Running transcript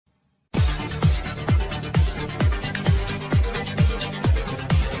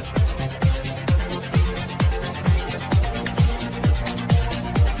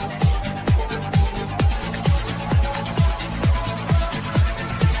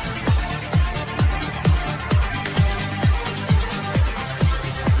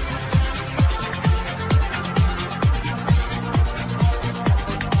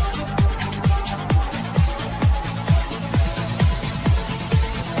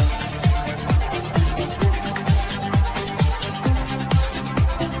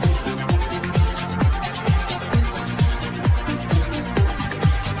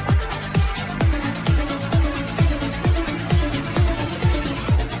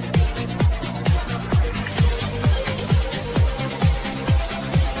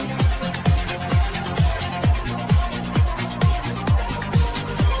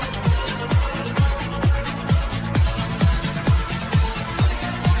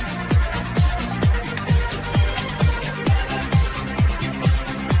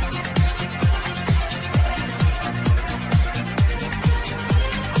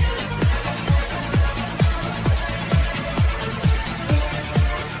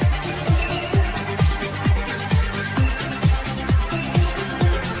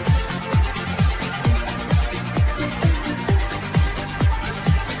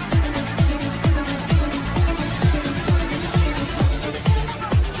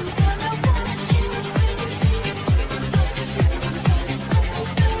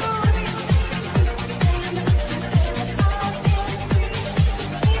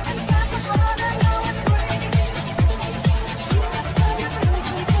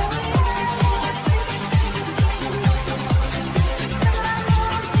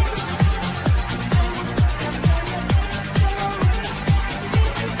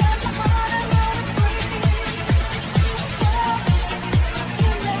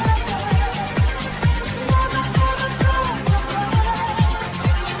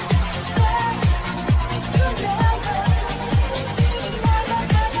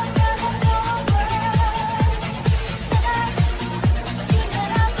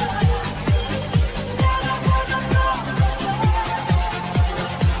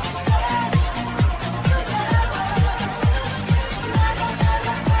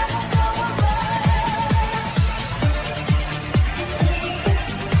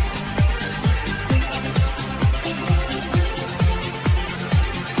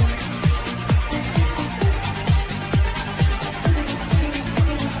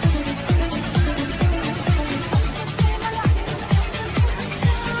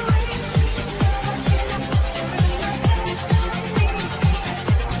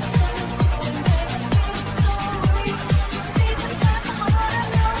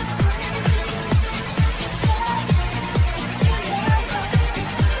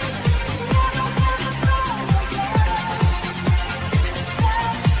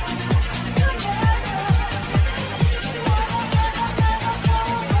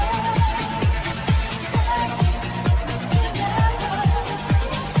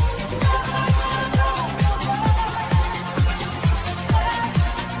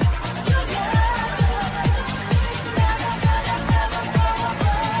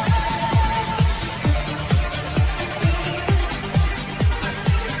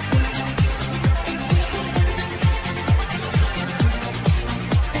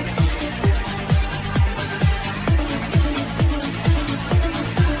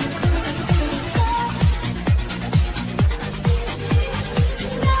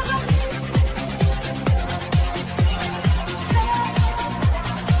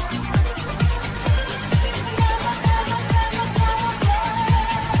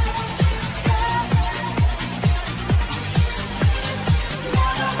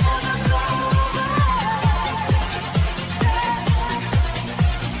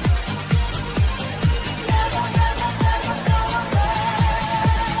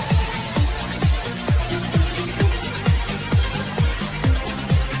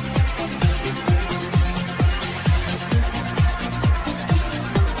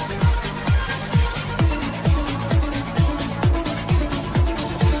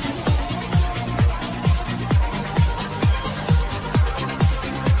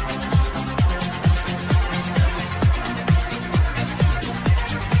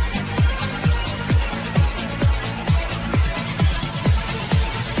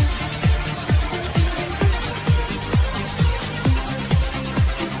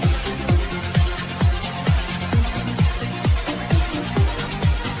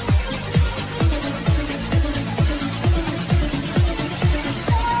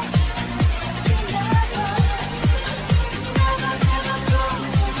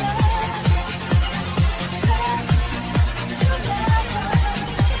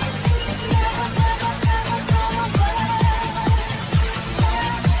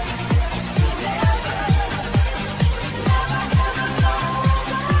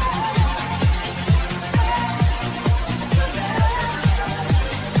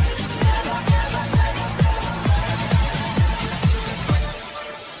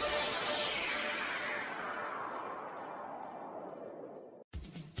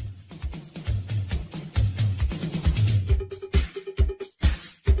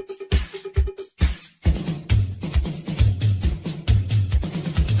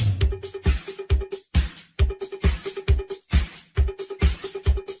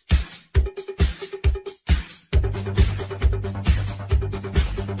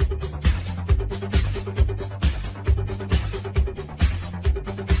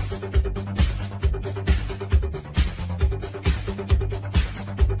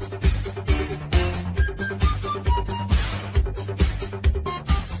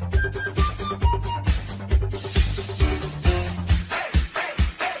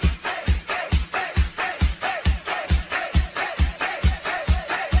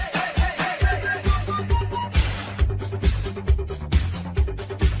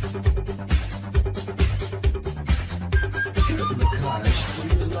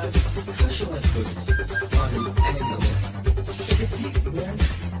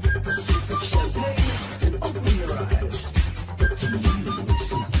a sip of champagne and open your eyes. But to use,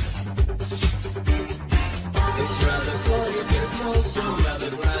 it's rather gaudy, but it's also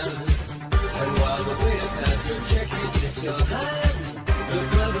rather bland. And while the waiter has your check, you kiss your hand. The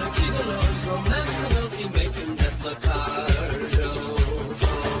clever gigolos romance the wealthy making at the car show.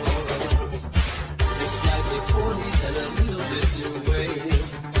 It's slightly 40s and a little bit new wave.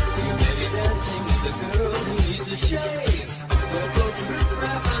 You may be dancing with the girl who needs a shave. We're both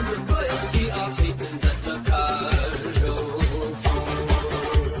rip-rap and the royalty are patrons at the car show.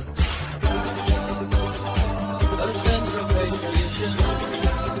 A sense of radiation.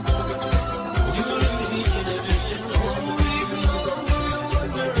 You lose each inhibition. Only alone do you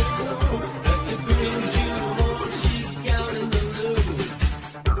wonder and know that it brings you more chic out in the loo.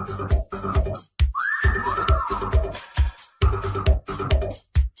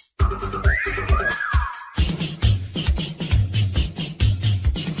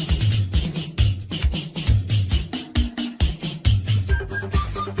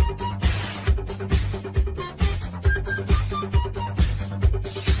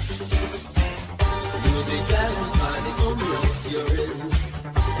 You'll be dazzled by the ambiance you're in.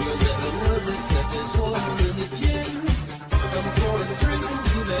 You'll never notice that there's water in the gin. Come for a drink,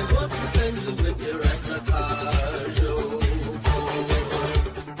 you may want to send the winter at the car show.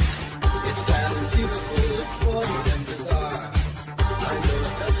 It's bad and beautiful, it's wild and bizarre. I know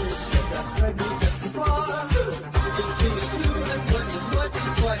a duchess that got pregnant at the bar. Just who is who and what is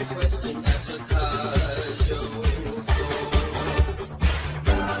quite a question at the car show.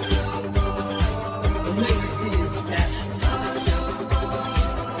 The lady is dashing.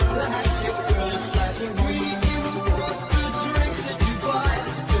 The hat chick girl is flashing. Green, you want the drinks that you buy.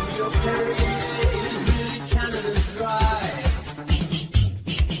 So your Perrier is really Canada dry.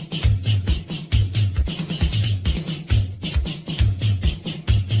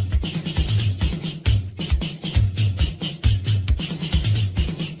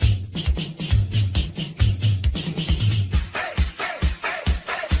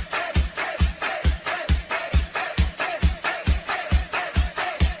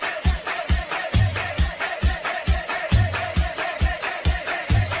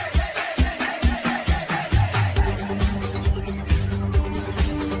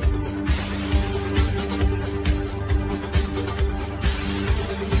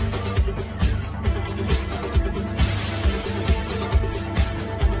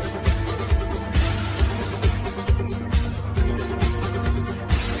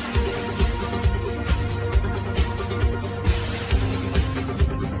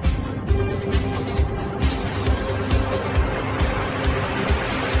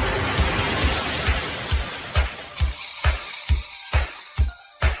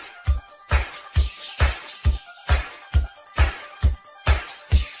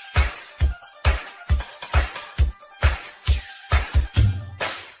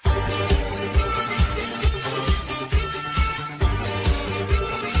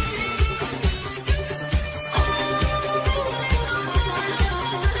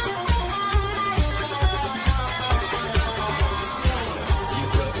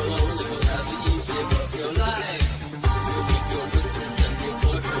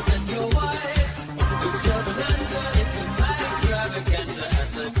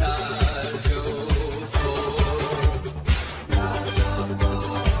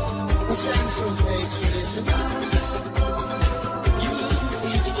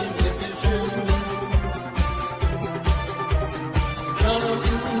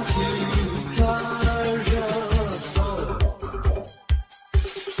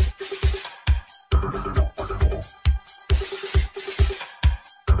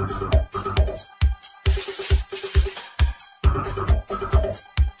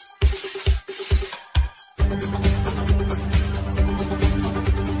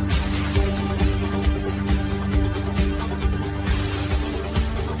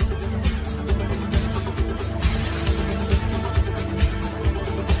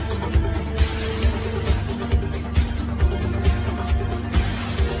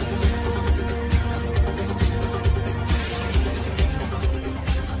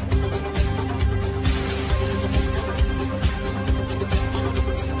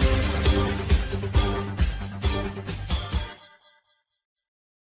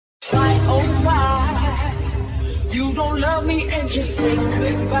 love me and just say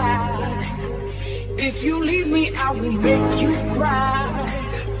goodbye. If you leave me, I will make you cry.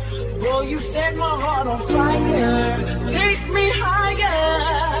 Boy, you set my heart on fire. Take me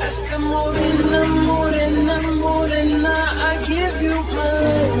higher. Say morena, morena, morena, I give you my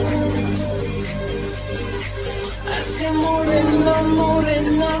love. I say morena, morena.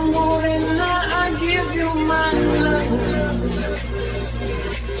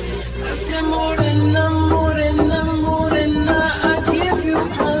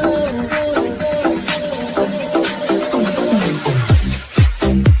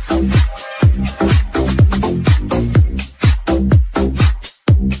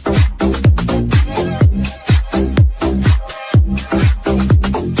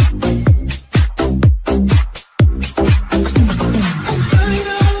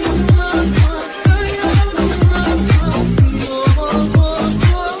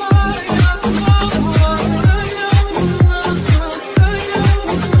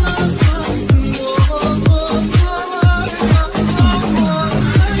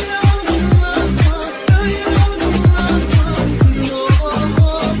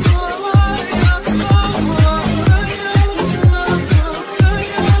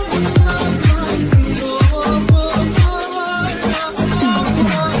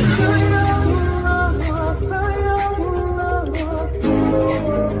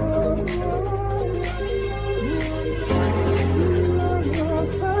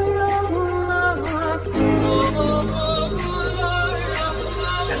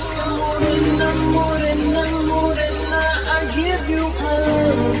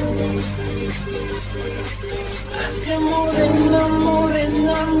 say morena,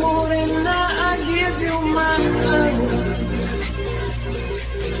 morena, morena, I give you my love.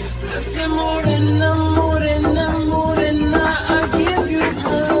 I say morena, morena, morena, I give you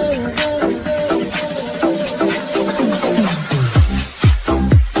my love.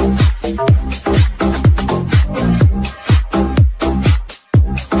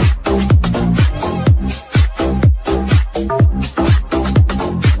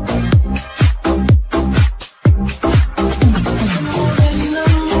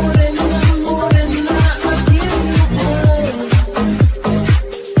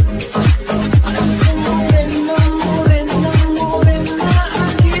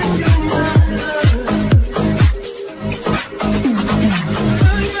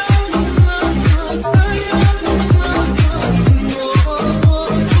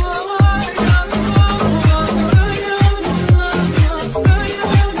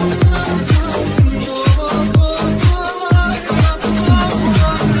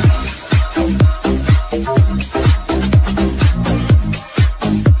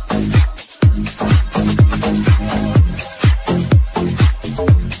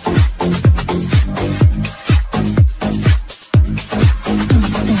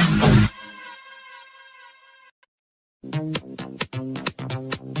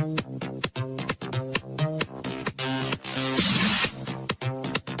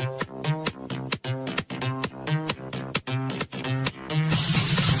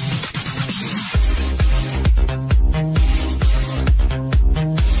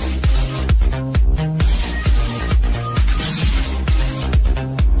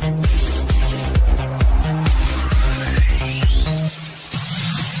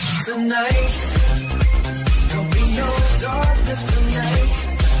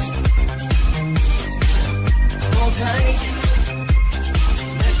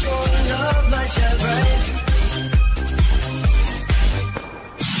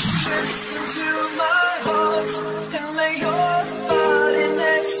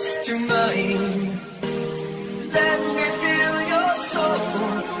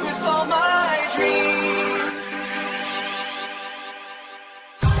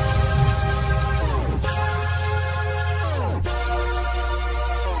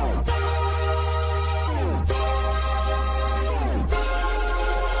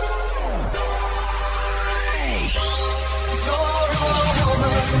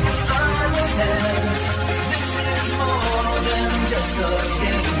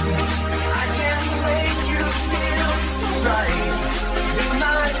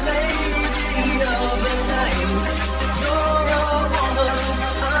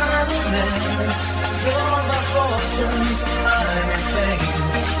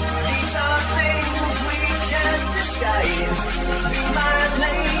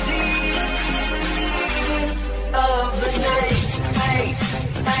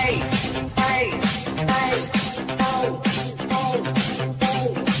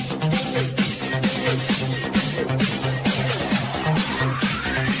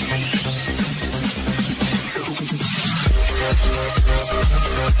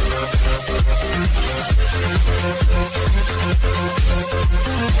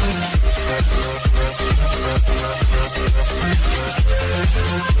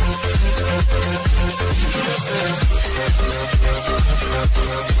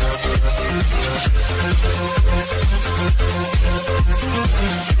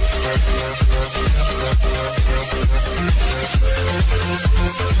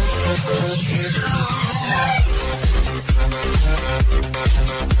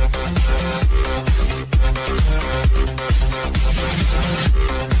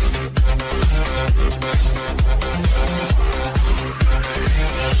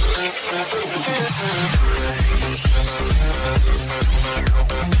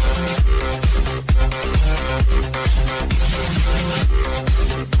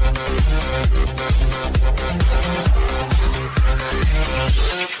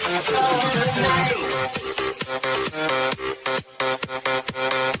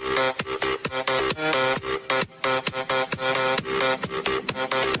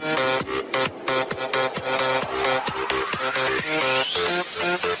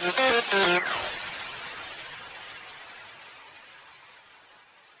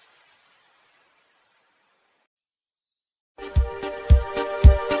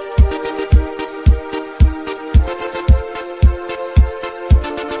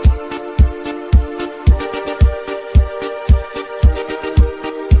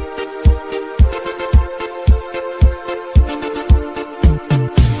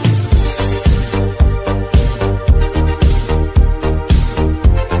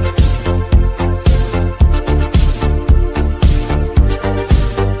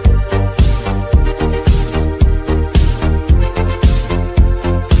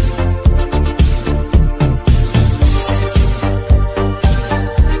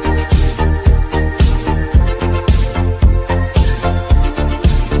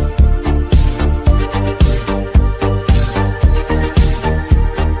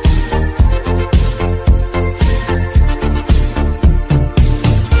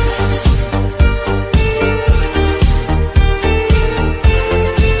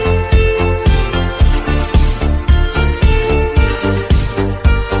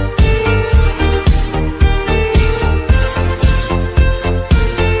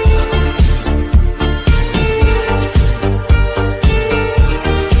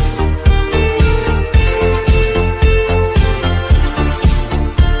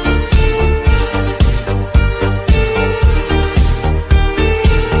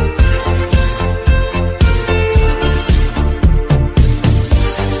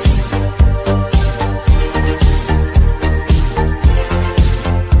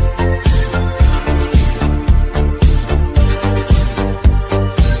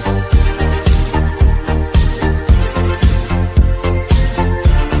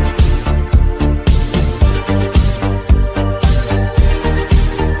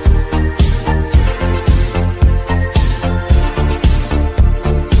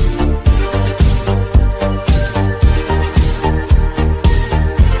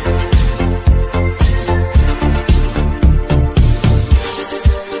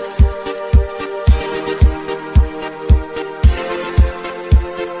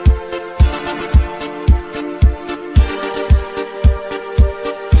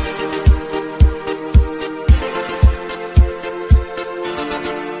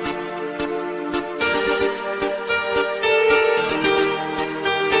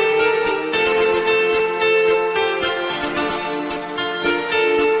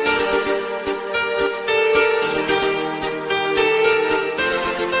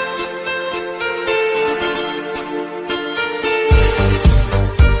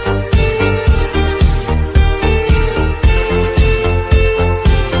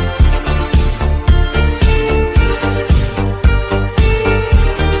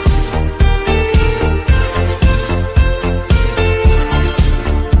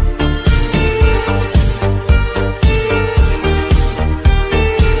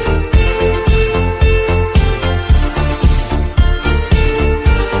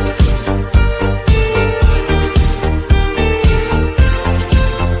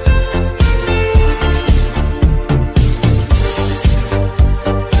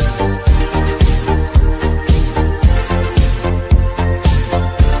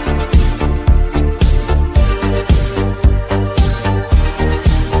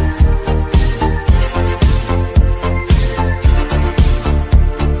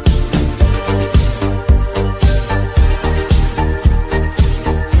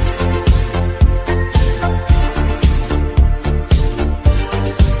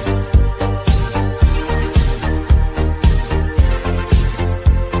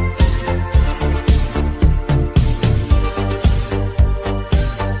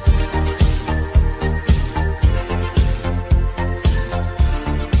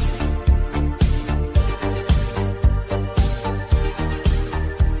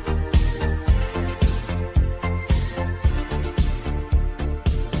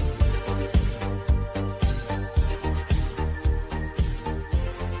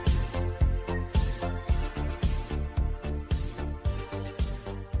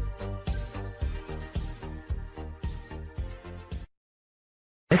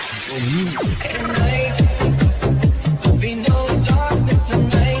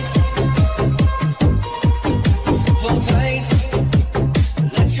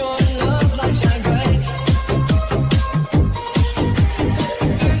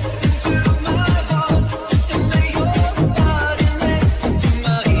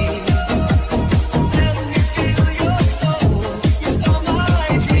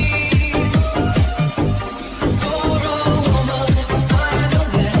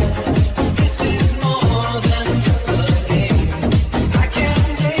 This is more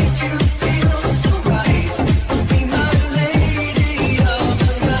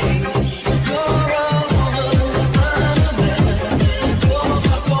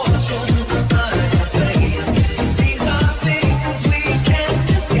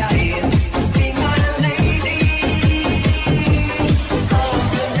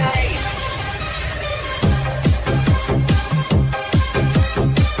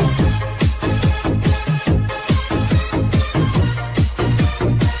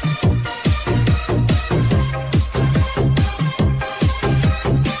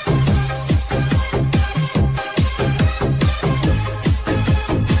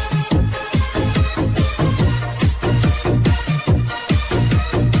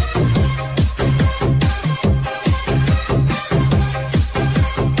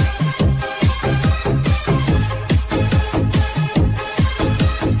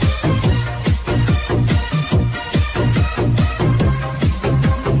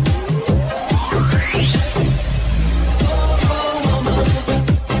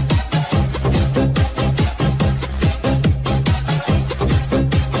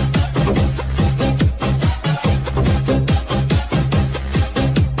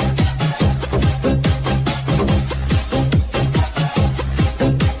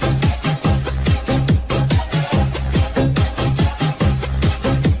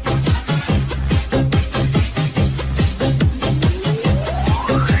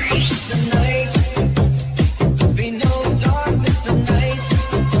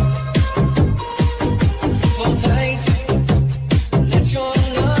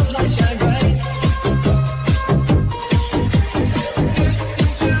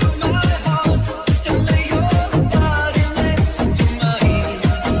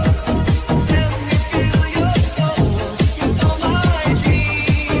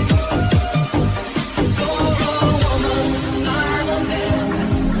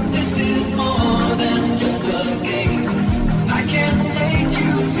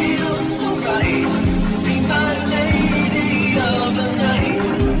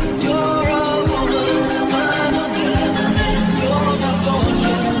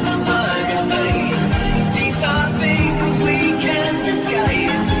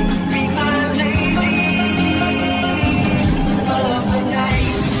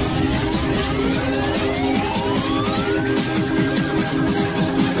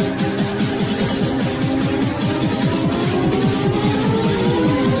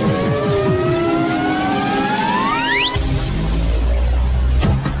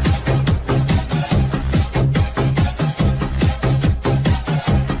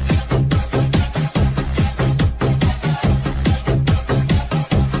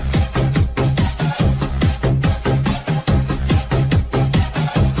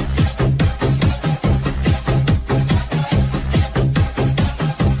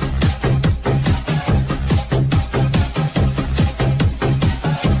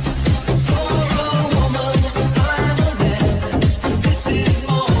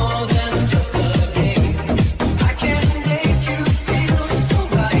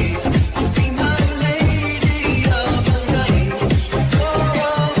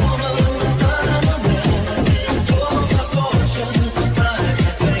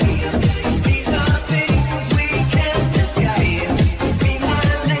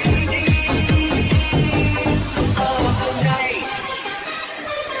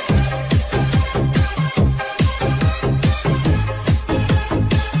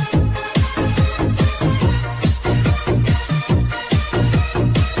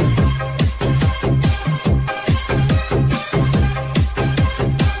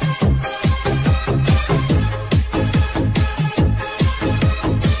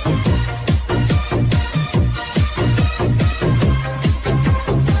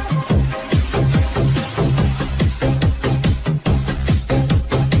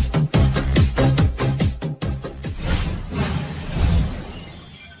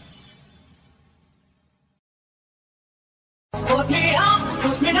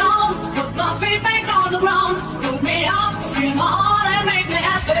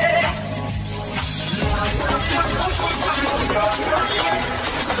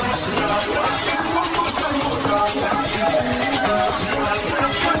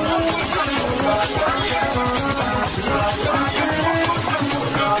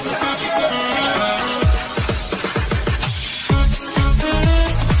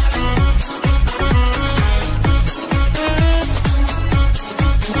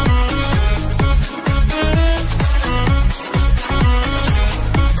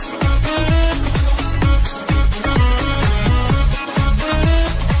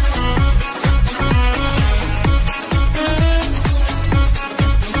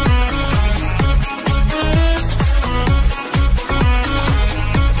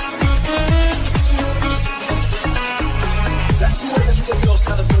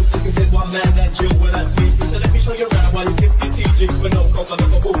chill with that beat. So let me show you around while you skip your TG. But no coco,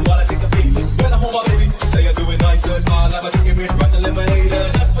 no boom while I take a peek. When I'm home, my baby, say I do it nice and hard. Like a chicken with right and lemonade.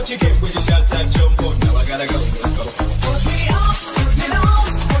 That's what you get when you shout that jumbo. Now I gotta go, let's go. Put me up, put me on,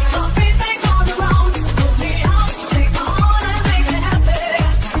 put my feet back on the ground. Put me up, take my heart and make it happy.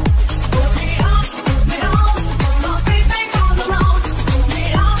 Put me up, put me on, put my feet back on the ground. Put me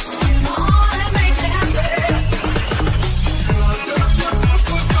up, take my heart and make it happy.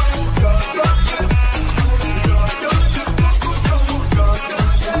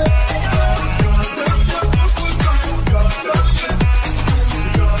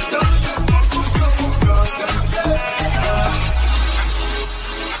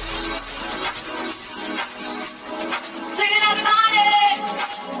 Singing everybody.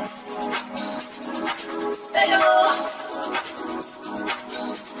 Hello.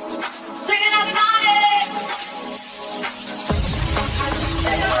 Singing everybody.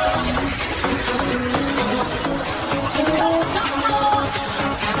 Hello.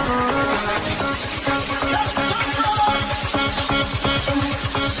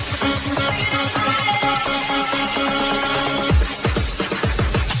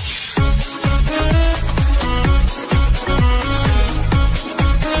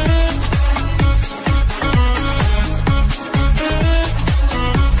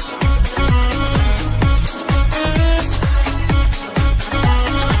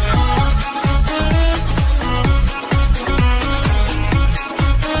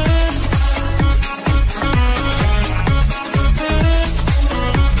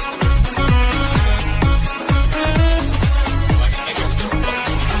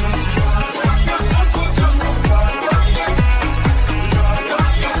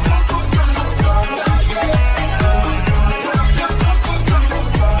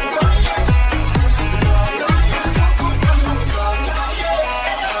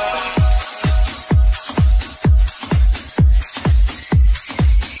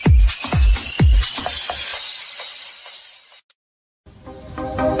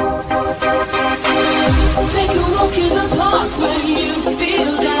 Take a walk in the park when you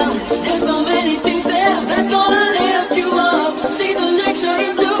feel down. There's so many things there that's gonna lift you up. See the nature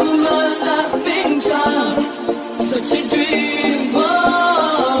in bloom, a laughing child. Such a dream. Whoa,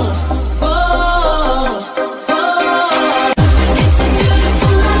 whoa, whoa. It's a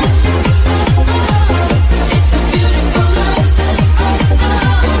beautiful life. It's a beautiful life.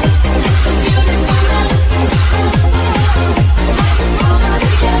 It's a beautiful life. I just wanna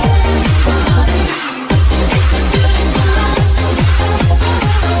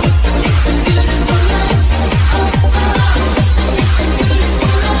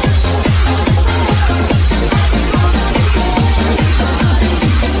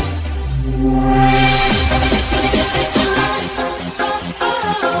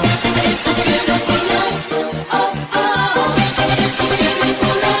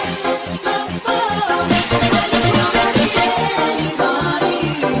be anybody.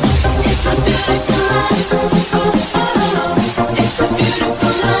 It's a beautiful life. It's a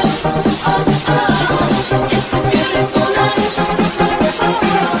beautiful life.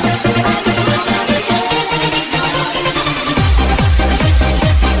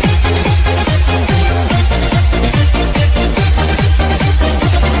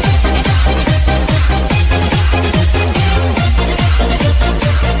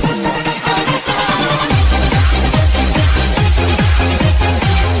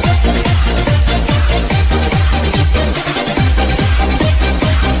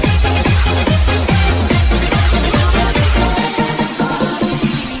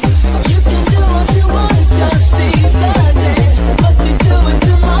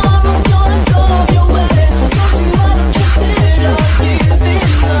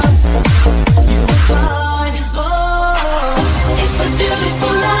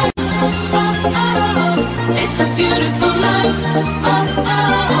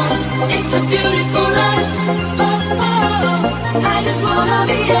 It's a beautiful life. I just wanna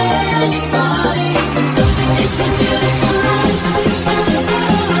be anybody. It's a